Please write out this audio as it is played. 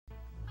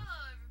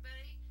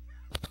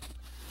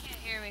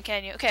hear me,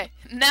 can you? Okay,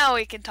 now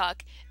we can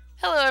talk.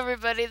 Hello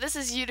everybody, this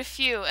is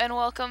Udafiue, and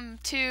welcome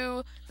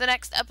to the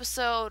next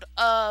episode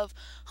of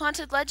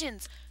Haunted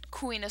Legends,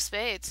 Queen of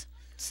Spades.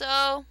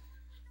 So,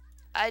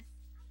 I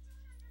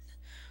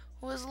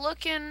was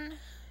looking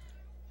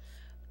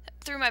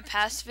through my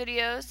past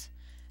videos,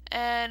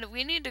 and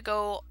we need to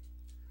go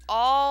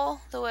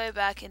all the way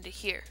back into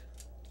here.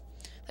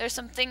 There's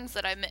some things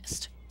that I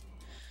missed.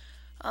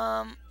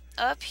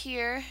 Up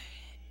here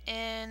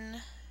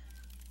in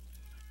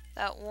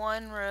that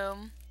one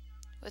room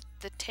with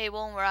the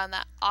table, and we're on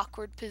that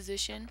awkward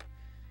position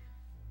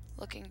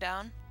looking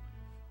down.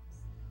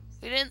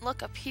 We didn't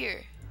look up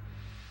here.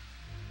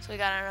 So we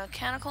got a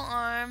mechanical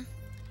arm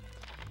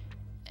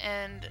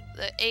and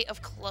the 8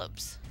 of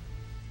clubs.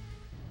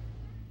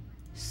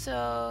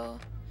 So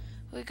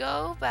we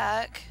go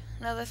back.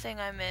 Another thing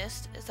I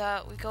missed is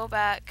that we go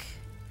back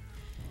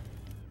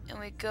and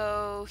we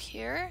go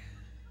here.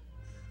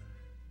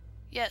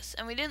 Yes,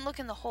 and we didn't look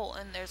in the hole,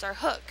 and there's our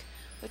hook,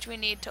 which we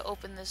need to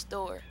open this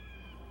door.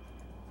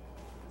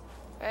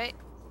 Right?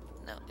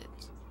 No,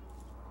 it's...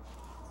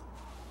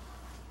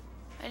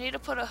 I need to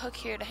put a hook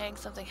here to hang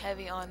something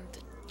heavy on the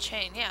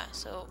chain. Yeah,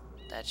 so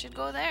that should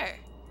go there.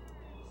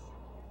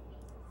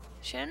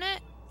 Shouldn't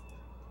it?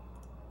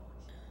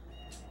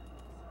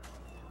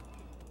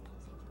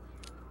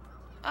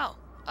 Oh,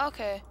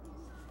 okay.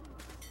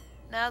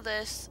 Now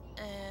this,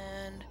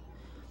 and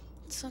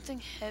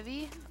something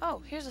heavy.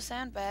 Oh, here's a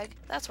sandbag.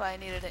 That's why I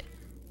needed it.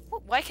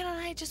 Why can't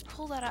I just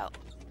pull that out?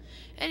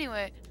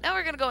 Anyway, now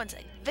we're gonna go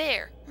inside.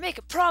 There!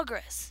 Making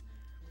progress!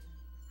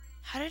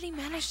 How did he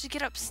manage to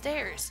get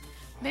upstairs?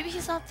 Maybe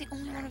he's not the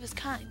only one of his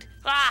kind.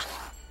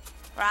 Ah!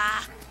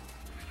 Ah!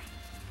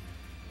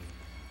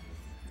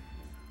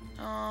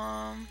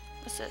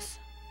 What's this?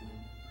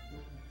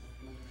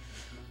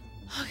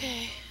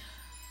 Okay.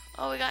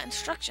 Oh, we got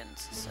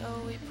instructions. So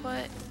we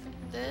put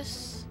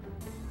this.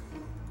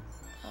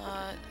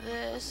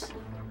 This.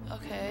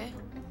 Okay.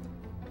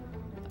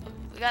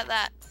 We got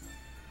that.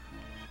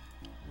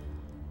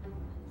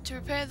 To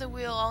repair the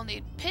wheel, I'll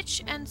need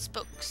pitch and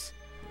spokes.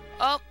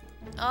 Oh,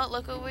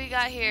 look what we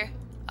got here.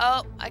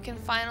 Oh, I can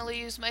finally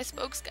use my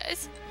spokes,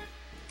 guys.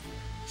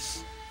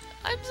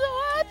 I'm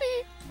so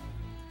happy.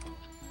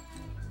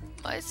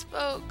 My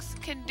spokes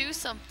can do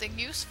something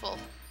useful.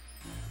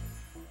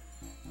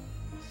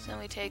 So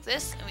we take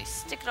this and we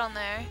stick it on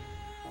there.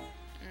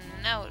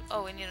 Now,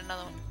 oh, we need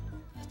another one.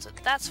 That's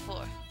what that's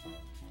for.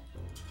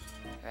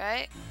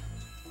 Right?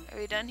 Are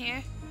we done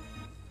here?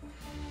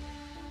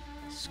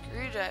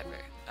 Screwdriver.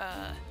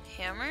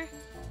 Hammer?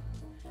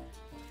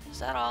 Is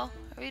that all?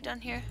 Are we done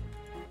here?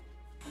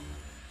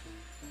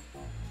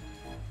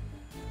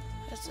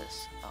 What's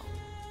this? Oh,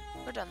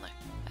 we're done there.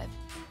 I'm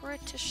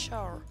pretty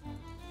sure.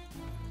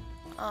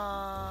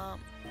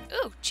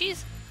 Ooh,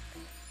 cheese!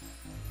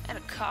 And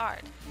a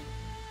card.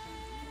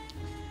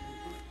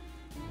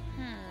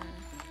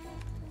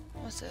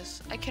 What's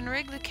this? I can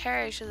rig the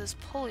carriage to this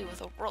pulley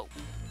with a rope.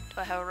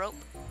 Do I have a rope?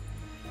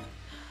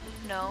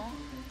 No.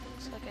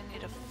 Looks like I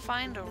need to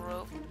find a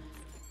rope.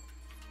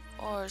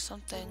 Or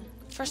something.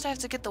 First I have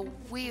to get the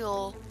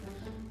wheel.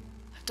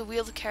 I have to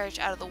wheel the carriage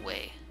out of the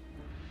way.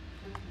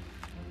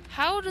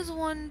 How does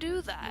one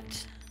do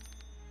that?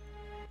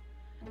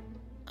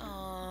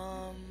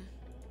 I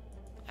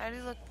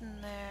already looked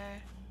in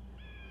there.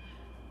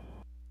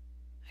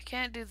 I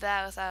can't do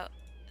that without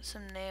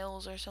some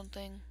nails or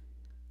something.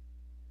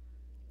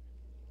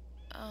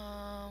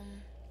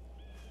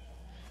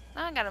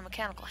 Now I got a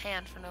mechanical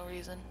hand for no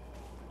reason.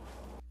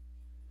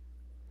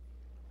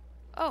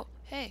 Oh,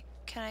 hey,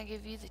 can I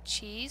give you the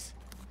cheese?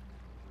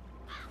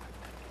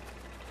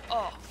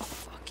 Oh,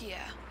 fuck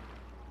yeah.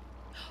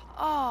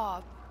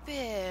 Oh,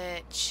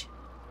 bitch.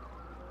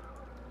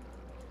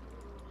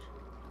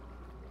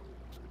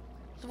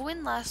 The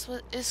windlass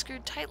is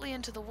screwed tightly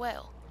into the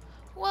whale.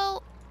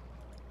 Well,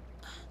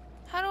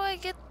 how do I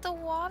get the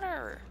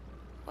water?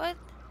 What?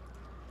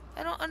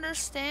 I don't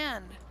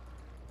understand.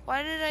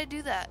 Why did I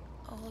do that?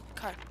 Oh, look,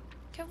 card.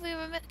 Can't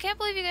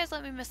believe you guys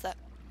let me miss that.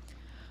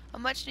 A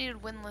much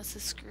needed windlass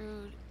is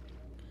screwed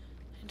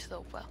into the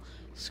well.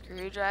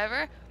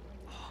 Screwdriver.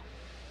 Oh.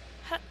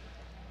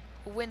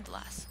 A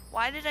windlass.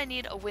 Why did I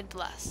need a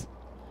windlass?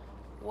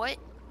 What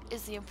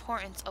is the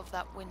importance of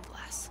that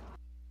windlass?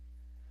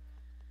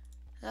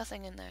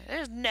 Nothing in there.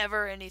 There's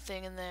never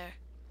anything in there.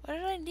 Why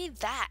did I need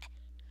that?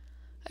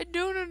 I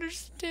don't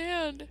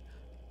understand.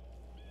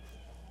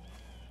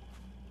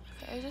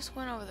 Okay, I just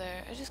went over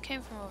there. I just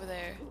came from over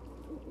there.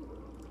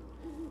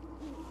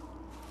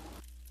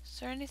 Is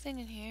there anything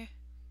in here?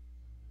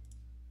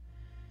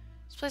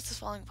 This place is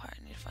falling apart.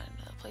 I need to find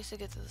another place to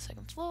get to the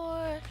second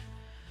floor.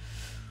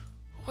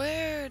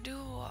 Where do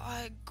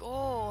I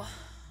go?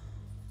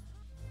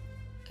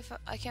 If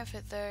I can't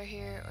fit there,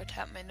 here, or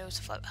tap my nose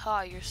to flap.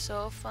 Ha, you're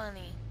so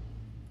funny.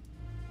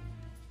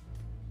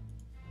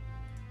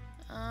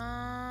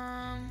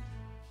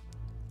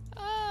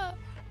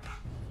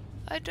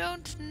 I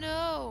don't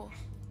know.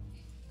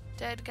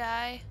 Dead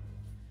guy.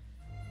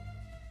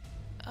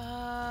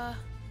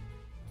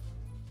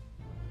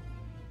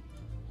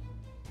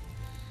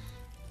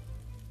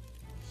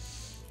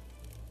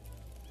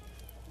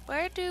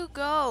 Where to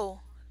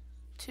go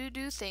to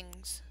do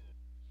things?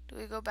 Do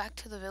we go back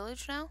to the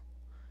village now?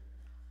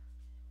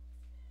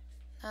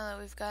 Now that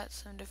we've got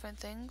some different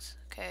things.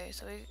 Okay,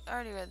 so we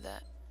already read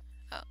that.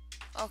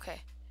 Oh,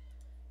 okay.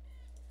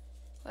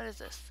 What is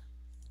this?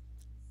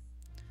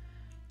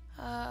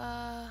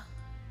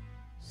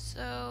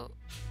 So,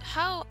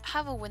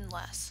 have a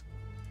windlass.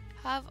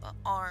 Have an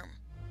arm.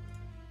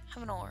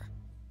 Have an oar.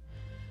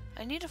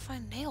 I need to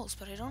find nails,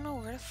 but I don't know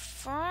where to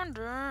find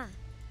them.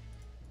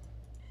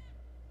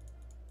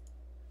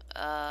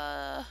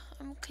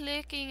 I'm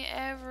clicking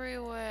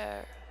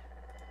everywhere.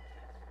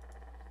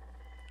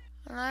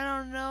 And I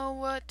don't know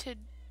what to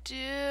do.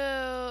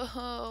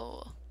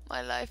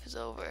 My life is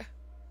over.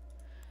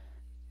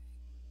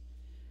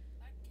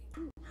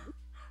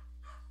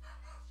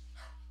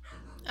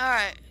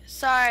 Alright,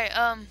 sorry,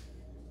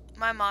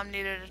 my mom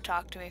needed to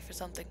talk to me for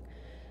something.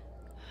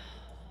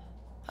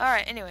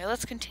 Alright, anyway,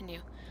 let's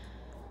continue.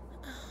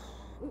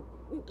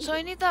 So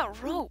I need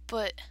that rope,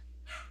 but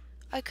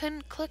I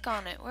couldn't click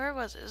on it. Where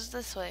was it? It was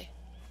this way.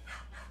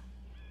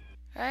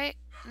 Right?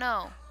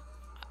 No.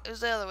 It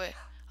was the other way.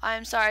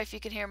 I'm sorry if you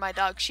can hear my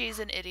dog. She's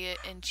an idiot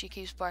and she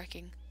keeps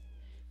barking.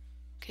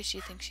 Because she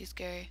thinks she's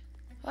scary.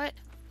 What?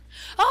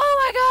 Oh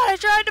my god, I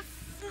tried to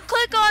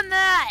click on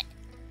that!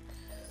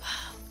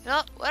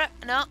 No,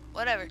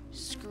 whatever.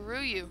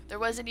 Screw you. There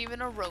wasn't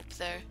even a rope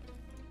there.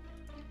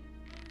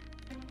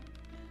 Okay,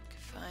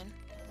 fine.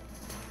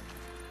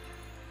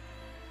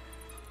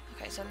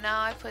 Okay, so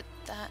now I put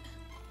that.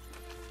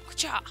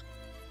 Ka-cha!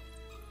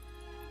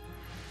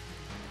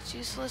 It's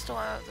useless to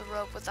want the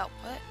rope without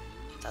what?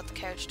 Without the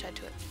carriage tied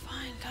to it.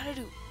 Fine, gotta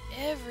do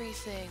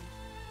everything.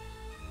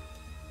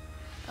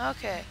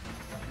 Okay,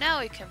 now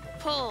we can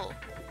pull.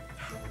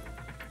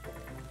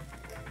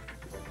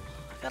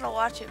 Gotta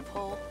watch it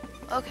pull.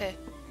 Okay.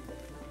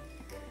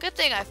 Good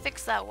thing I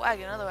fixed that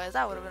wagon, otherwise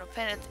that would have been a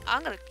pain.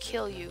 I'm gonna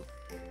kill you.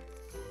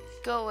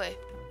 Go away.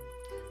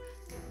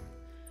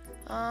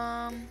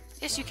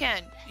 Yes you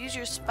can. Use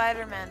your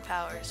Spider-Man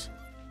powers.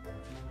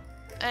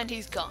 And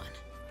he's gone.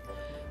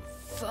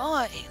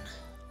 Fine.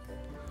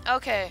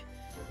 Okay.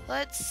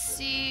 Let's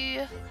see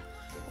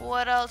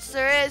what else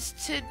there is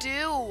to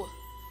do.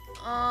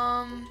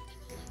 A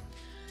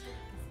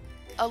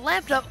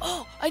lamp dump.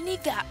 Oh, I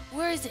need that.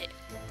 Where is it?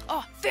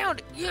 Oh, found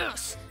it.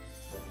 Yes.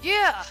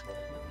 Yeah.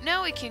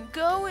 Now we can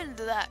go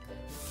into that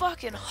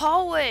fucking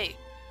hallway.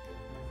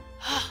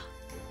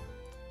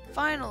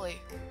 Finally.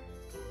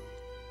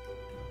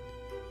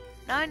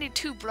 Now I need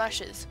 2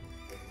 brushes.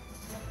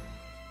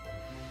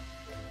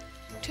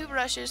 2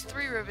 brushes,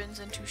 3 ribbons,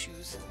 and 2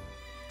 shoes.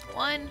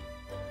 1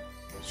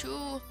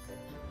 shoe.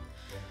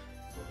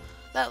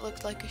 That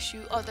looked like a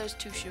shoe. Oh, there's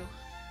 2 shoe.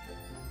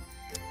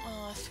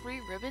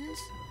 3 ribbons?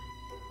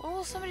 What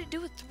will somebody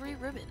do with 3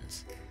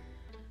 ribbons?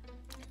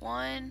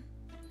 1,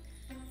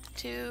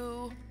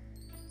 2.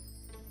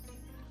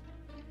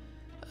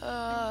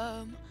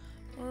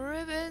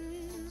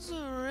 Ribbons.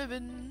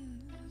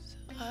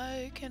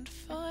 I can't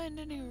find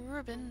any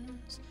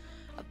ribbons.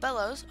 A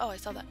bellows. Oh, I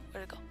saw that.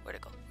 Where'd it go? Where'd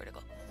it go? Where'd it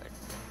go?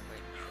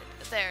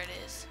 There it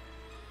is.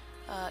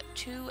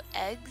 2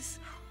 eggs.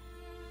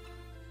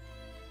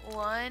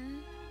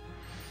 1.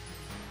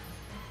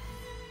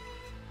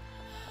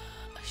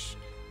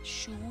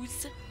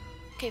 Shoes.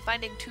 Okay,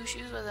 finding 2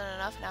 shoes wasn't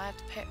enough. Now I have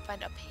to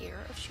find a pair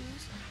of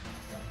shoes.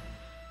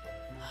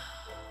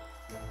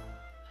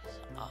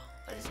 Oh,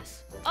 what is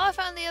this? Oh, I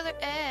found the other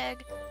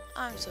egg.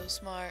 I'm so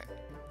smart.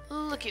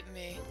 Look at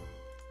me.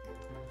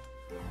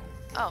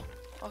 Oh,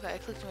 okay, I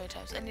clicked too many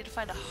times. I need to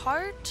find a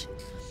heart,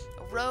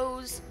 a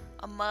rose,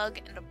 a mug,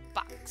 and a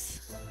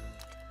box.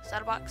 Is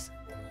that a box?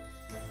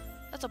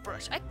 That's a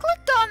brush. I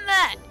clicked on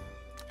that!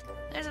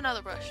 There's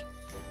another brush.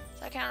 Does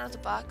that count as a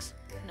box?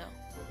 No.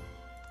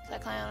 Does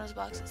that count as a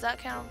box? Does that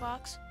count as a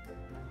box?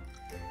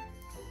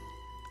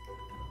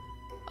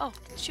 Oh,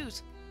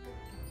 shoes.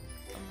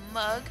 A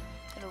mug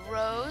and a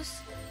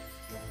rose.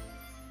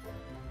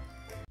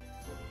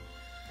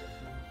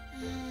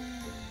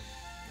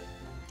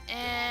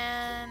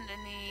 And I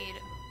need...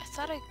 I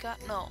thought I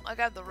got... No, I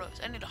got the rose.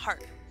 I need a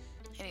heart.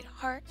 I need a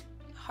heart.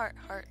 Heart.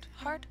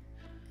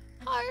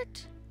 I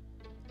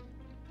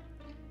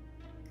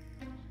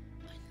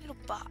need a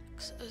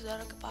box. Is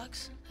that a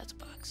box? That's a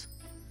box.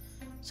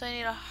 So I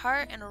need a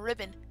heart and a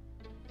ribbon.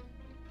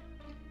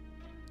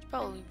 It's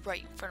probably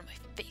right in front of my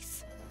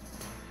face.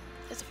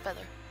 There's a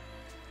feather.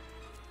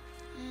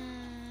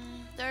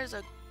 There's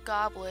a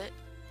goblet.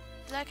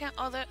 Does that count?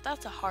 Oh,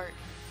 that's a heart.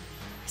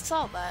 I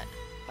saw that.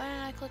 Why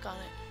didn't I click on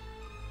it?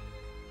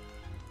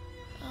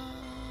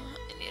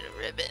 I need a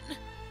ribbon.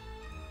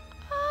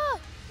 Ah,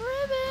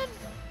 ribbon!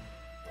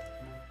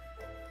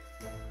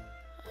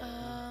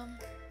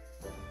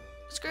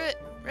 Screw it,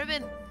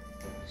 ribbon.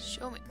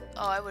 Show me.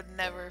 Oh, I would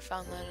never have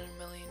found that in a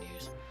million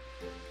years.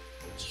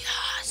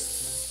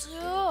 Yes!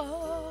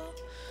 Oh.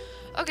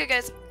 Okay,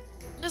 guys.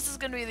 This is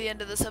gonna be the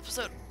end of this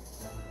episode.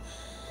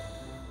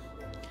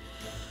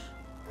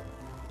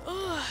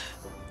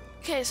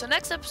 Okay, so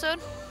next episode,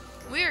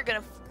 we are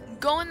gonna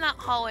go in that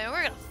hallway and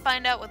we're gonna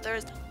find out what there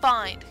is to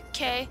find.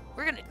 okay?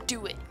 We're gonna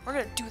do it. We're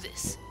gonna do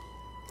this.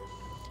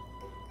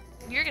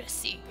 You're gonna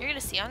see. You're gonna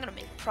see. I'm gonna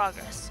make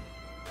progress.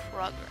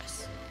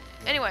 Progress.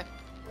 Anyway,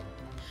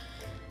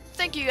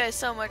 thank you guys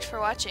so much for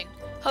watching.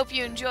 Hope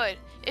you enjoyed.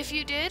 If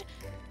you did,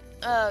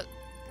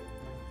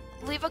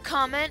 leave a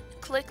comment,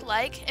 click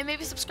like, and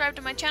maybe subscribe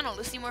to my channel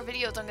to see more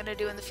videos I'm gonna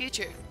do in the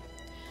future.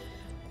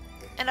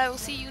 And I will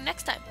see you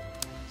next time.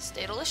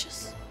 Stay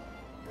delicious.